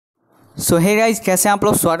सो hey guys, कैसे हैं आप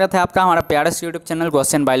लोग। स्वागत है आपका हमारा प्यारा से YouTube channel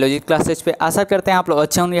question biology classes पे। आशा करते हैं आप लोग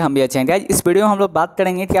अच्छे होंगे, हम भी अच्छे हैं। गाइस, इस वीडियो में हम लोग बात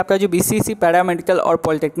करेंगे कि आपका जो बीसीसी पैरामेडिकल और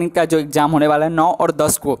पॉलिटेक्निक का जो एग्ज़ाम होने वाला है 9 और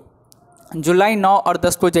 10 को, जुलाई 9 और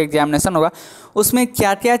 10 को जो एग्जामिनेशन होगा, उसमें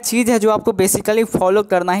क्या क्या चीज़ है जो आपको बेसिकली फॉलो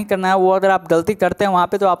करना ही करना है। वो अगर आप गलती करते हैं वहाँ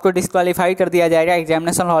पे तो आपको डिस्क्वालीफाई कर दिया जाएगा,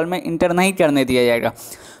 एग्जामिनेशन हॉल में इंटर नहीं करने दिया जाएगा।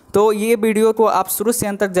 तो ये वीडियो को आप शुरू से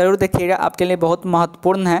अंत तक जरूर देखिएगा, आपके लिए बहुत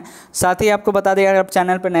महत्वपूर्ण है। साथ ही आपको बता दें, अगर आप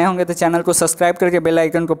चैनल पर नए होंगे तो चैनल को सब्सक्राइब करके बेल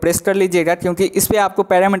आइकन को प्रेस कर लीजिएगा, क्योंकि इस पर आपको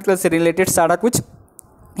पैरामेडिकल से रिलेटेड सारा कुछ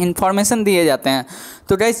इन्फॉर्मेशन दिए जाते हैं।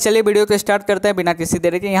 तो गाइस चलिए वीडियो को स्टार्ट करते हैं बिना किसी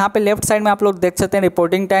देरी के। यहाँ पे लेफ्ट साइड में आप लोग देख सकते हैं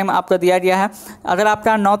रिपोर्टिंग टाइम आपका दिया गया है। अगर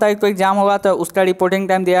आपका 9 तारीख को एग्जाम होगा तो उसका रिपोर्टिंग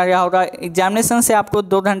टाइम दिया गया होगा। एग्जामिनेशन से आपको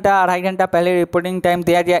 2 घंटा 2.5 घंटा पहले रिपोर्टिंग टाइम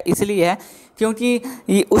दिया गया इसलिए है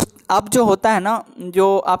क्योंकि अब जो होता है ना,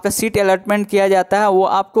 जो आपका सीट अलॉटमेंट किया जाता है वो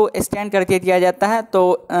आपको स्कैन करके किया जाता है।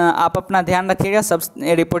 तो आप अपना ध्यान रखिएगा, सब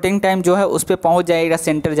रिपोर्टिंग टाइम जो है उस पर पहुँच जाएगा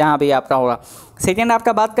सेंटर जहाँ भी आपका होगा। सेकेंड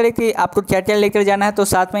आपका बात करें कि आपको क्या क्या लेकर जाना है, तो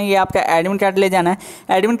साथ में ये आपका एडमिट कार्ड ले जाना है।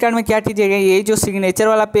 एडमिट कार्ड में क्या कीजिएगा, ये जो सिग्नेचर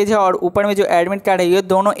वाला पेज है और ऊपर में जो एडमिट कार्ड है, ये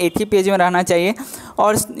दोनों एक ही पेज में रहना चाहिए।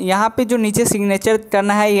 और यहाँ पे जो नीचे सिग्नेचर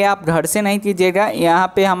करना है ये आप घर से नहीं कीजिएगा।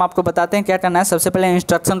 यहाँ पे हम आपको बताते हैं क्या करना है। सबसे पहले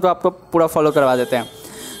इंस्ट्रक्शन को आपको पूरा फॉलो करवा देते हैं।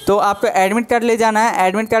 तो आपको एडमिट कार्ड ले जाना है।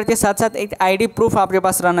 एडमिट कार्ड के साथ साथ एक आईडी प्रूफ आपके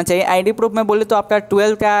पास रहना चाहिए। आईडी प्रूफ में बोले तो आपका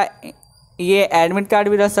 12 का ये एडमिट कार्ड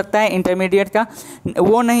भी रह सकता है, इंटरमीडिएट का।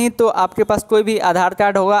 वो नहीं तो आपके पास कोई भी आधार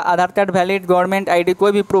कार्ड होगा, आधार कार्ड वैलिड, गवर्नमेंट आईडी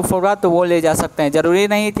कोई भी प्रूफ होगा तो वो ले जा सकते हैं। ज़रूरी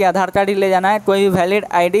नहीं है कि आधार कार्ड ही ले जाना है, कोई भी valid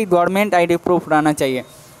ID, government ID proof रहना चाहिए।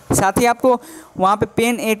 साथ ही आपको वहाँ पे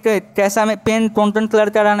पेन, एक कैसा में पेन कौन कलर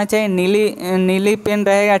का रहना चाहिए, नीली पेन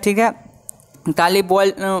रहेगा, ठीक है। काली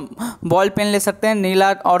बॉल पेन ले सकते हैं,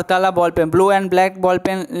 नीला और काला ball pen, blue and black ball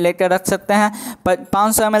pen लेकर रख सकते हैं।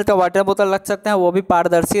 500 ml का वाटर बोतल रख सकते हैं, वो भी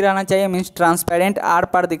पारदर्शी रहना चाहिए, मीन्स ट्रांसपेरेंट, आर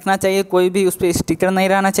पार दिखना चाहिए, कोई भी उस पर स्टिकर नहीं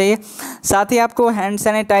रहना चाहिए। साथ ही आपको हैंड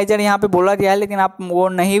सैनिटाइजर यहाँ पे बोला गया है, लेकिन आप वो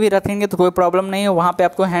नहीं भी रखेंगे तो कोई प्रॉब्लम नहीं है, वहाँ पे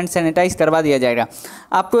आपको हैंड सैनिटाइज करवा दिया जाएगा।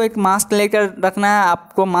 आपको एक मास्क लेकर रखना है,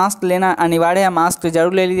 आपको मास्क लेना अनिवार्य है, मास्क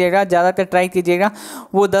जरूर ले लीजिएगा। ज़्यादातर ट्राई कीजिएगा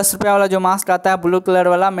वो 10 रुपये वाला जो मास्क आता है ब्लू कलर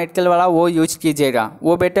वाला, मेडिकल वाला, वो यूज कीजिएगा,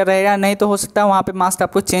 वो बेटर रहेगा। नहीं तो हो सकता है वहाँ पे मास्क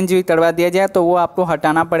आपको चेंज भी करवा दिया जाए तो वो आपको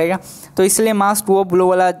हटाना पड़ेगा, तो इसलिए मास्क वो ब्लू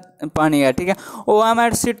वाला पहनिएगा, ठीक है।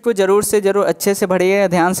 ओएमआर सीट को जरूर से जरूर अच्छे से भरिएगा,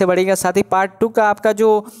 ध्यान से भरिएगा। साथ ही पार्ट 2 का आपका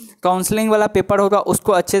जो काउंसलिंग वाला पेपर होगा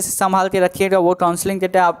उसको अच्छे से संभाल के रखिएगा, वो काउंसलिंग के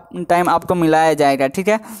टाइम आपको मिलाया जाएगा, ठीक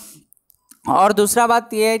है। और दूसरा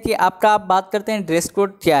बात यह है कि आपका आप बात करते हैं ड्रेस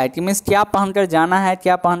कोड क्या है, कि मीन्स क्या पहनकर जाना है,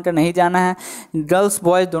 क्या पहनकर नहीं जाना है। गर्ल्स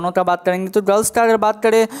बॉयज़ दोनों का बात करेंगे तो गर्ल्स का अगर बात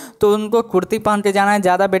करें तो उनको कुर्ती पहन के जाना है।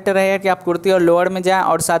 ज़्यादा बेटर रहेगा कि आप कुर्ती और लोअर में जाएं,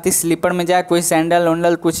 और साथ ही स्लीपर में जाए, कोई सैंडल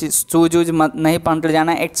वैंडल कुछ शूज वूज नहीं पहन कर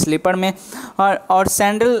जाना है, एक स्लीपर में। और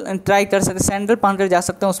सैंडल ट्राई कर सकते, सैंडल पहन कर जा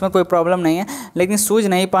सकते हैं, उसमें कोई प्रॉब्लम नहीं है, लेकिन शूज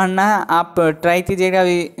नहीं पहनना है। आप ट्राई कीजिएगा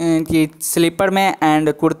कि स्लीपर में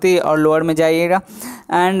एंड कुर्ती और लोअर में जाइएगा।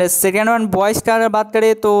 एंड सेकेंड वन, बॉयज़ का अगर बात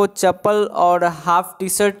करें तो चप्पल और हाफ टी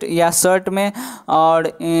शर्ट या शर्ट में और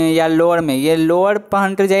या लोअर में, ये लोअर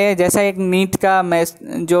पहन कर जाइए। जैसा एक नीट का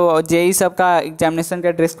जो जेई सब का एग्जामिनेशन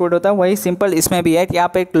का ड्रेस कोड होता है, वही सिंपल इसमें भी है कि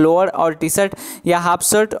आप एक लोअर और टी शर्ट या हाफ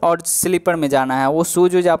शर्ट और स्लीपर में जाना है, वो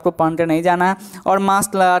शूज वूज आपको पहन कर नहीं जाना है, और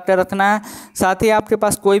मास्क लगा कर रखना है। साथ ही आपके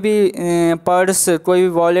पास कोई भी पर्स, कोई भी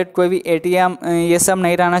वॉलेट, कोई भी ATM, ये सब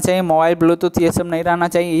नहीं रहना चाहिए। मोबाइल, ब्लूटूथ, ये सब नहीं रहना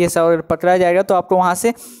चाहिए। ये सब अगर पकड़ा जाएगा तो आपको वहाँ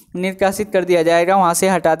से निष्कासित कर दिया जाएगा, वहाँ से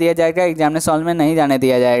हटा दिया जाएगा, एग्जामिनेशन हॉल में नहीं जाने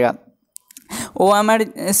दिया जाएगा। ओएमआर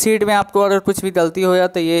सीट में आपको अगर कुछ भी गलती हो जाए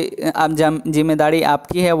तो ये आप जिम्मेदारी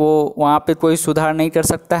आपकी है, वो वहाँ पे कोई सुधार नहीं कर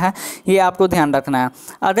सकता है, ये आपको ध्यान रखना है।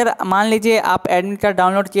 अगर मान लीजिए आप एडमिट कार्ड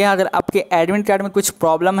डाउनलोड किया, अगर आपके एडमिट कार्ड में कुछ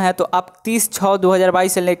प्रॉब्लम है तो आप 30/6/2022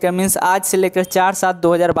 से लेकर, मीन्स आज से लेकर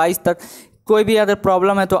 4/7/2022 तक कोई भी अगर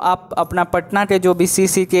प्रॉब्लम है तो आप अपना पटना के जो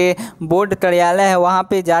बीसीसी के बोर्ड कार्यालय है वहाँ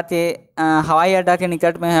पे जाके, हवाई अड्डा के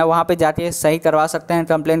निकट में है, वहाँ पे जाके सही करवा सकते हैं,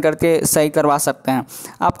 कंप्लेन करके सही करवा सकते हैं।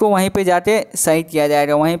 आपको वहीं पे जाके सही किया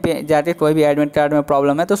जाएगा, वहीं पे जाके कोई भी एडमिट कार्ड में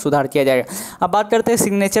प्रॉब्लम है तो सुधार किया जाएगा। अब बात करते हैं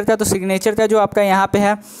सिग्नेचर का, तो सिग्नेचर का जो आपका यहाँ पे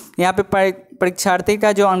है, यहाँ पे परीक्षार्थी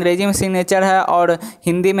का जो अंग्रेजी में सिग्नेचर है और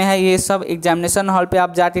हिंदी में है, ये सब एग्जामिनेशन हॉल पे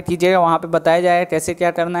आप जाके कीजिएगा, वहाँ पे बताया जाएगा कैसे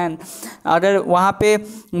क्या करना है। अगर वहाँ पे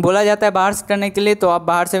बोला जाता है बाहर से करने के लिए तो आप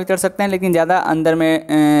बाहर से भी कर सकते हैं, लेकिन ज़्यादा अंदर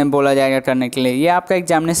में बोला जाएगा करने के लिए। ये आपका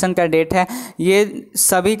एग्जामिनेशन का डेट है, ये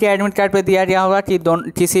सभी के एडमिट कार्ड पे दिया गया होगा कि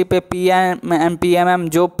किसी पे PMM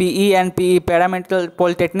जो PE and PE paramedical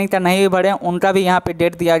polytechnic का नहीं भी भरे उनका भी यहाँ पे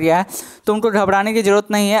डेट दिया गया है, तो उनको घबराने की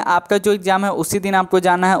ज़रूरत नहीं है। आपका जो एग्ज़ाम है उसी दिन आपको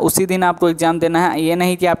जाना है, उसी दिन आपको एग्ज़ाम एग्ज़ाम देना है। ये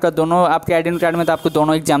नहीं कि आपका दोनों, आपके आइडेंटिटी कार्ड में तो आपको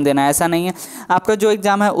दोनों एग्ज़ाम देना है, ऐसा नहीं है। आपका जो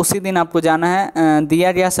एग्ज़ाम है उसी दिन आपको जाना है,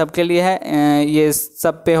 दिया गया सबके लिए है, ये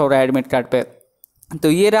सब पे हो रहा है एडमिट कार्ड पे। तो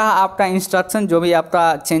ये रहा आपका इंस्ट्रक्शन, जो भी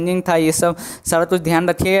आपका चेंजिंग था ये सब सारा कुछ ध्यान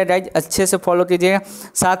रखिएगा गाइज, अच्छे से फॉलो कीजिएगा।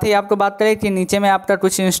 साथ ही आपको बात करें कि नीचे में आपका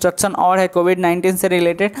कुछ इंस्ट्रक्शन और है कोविड-19 से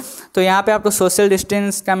रिलेटेड। तो यहाँ पे आपको सोशल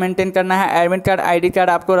डिस्टेंस का मेंटेन करना है, एडमिट कार्ड आईडी कार्ड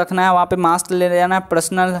आपको रखना है, वहाँ पे मास्क ले जाना है,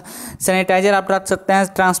 पर्सनल सैनिटाइजर आप रख सकते हैं,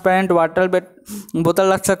 ट्रांसपेरेंट वाटर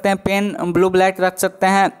बोतल रख सकते हैं, पेन ब्लू ब्लैक रख सकते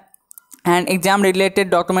हैं, एंड एग्जाम रिलेटेड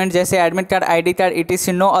डॉक्यूमेंट जैसे admit card ID card etc।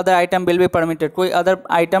 No other item will be permitted, कोई अदर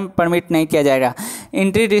आइटम परमिट नहीं किया जाएगा।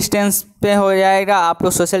 एंट्री डिस्टेंस पे हो जाएगा, आपको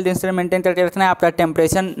सोशल डिस्टेंस मेंटेन करके रखना है। आपका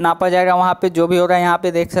टेम्परेचर नापा जाएगा वहाँ पे, जो भी होगा यहाँ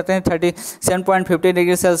पे देख सकते हैं 37.50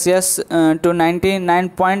 डिग्री सेल्सियस टू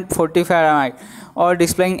 99.45 फ़ारेनहाइट, और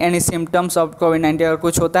डिस्प्लेइंग एनी सिम्टम्स ऑफ कोविड-19। अगर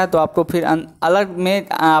कुछ होता है तो आपको फिर अलग में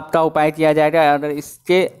आपका उपाय किया जाएगा, अगर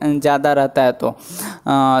इसके ज़्यादा रहता है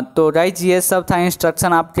तो गाइज ये सब था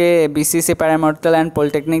इंस्ट्रक्शन आपके बीसीसी पैरामेडिकल एंड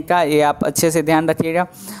पॉलिटेक्निक का, ये आप अच्छे से ध्यान रखिएगा।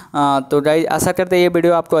 तो गाइज आशा करते हैं ये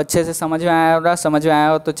वीडियो आपको अच्छे से समझ में आया होगा। समझ में आया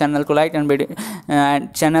हो तो चैनल को लाइक एंड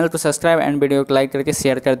चैनल को सब्सक्राइब एंड वीडियो को लाइक करके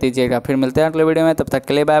शेयर कर दीजिएगा। फिर मिलते हैं अगले वीडियो में, तब तक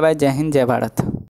के लिए बाय बाय, जय हिंद जय भारत।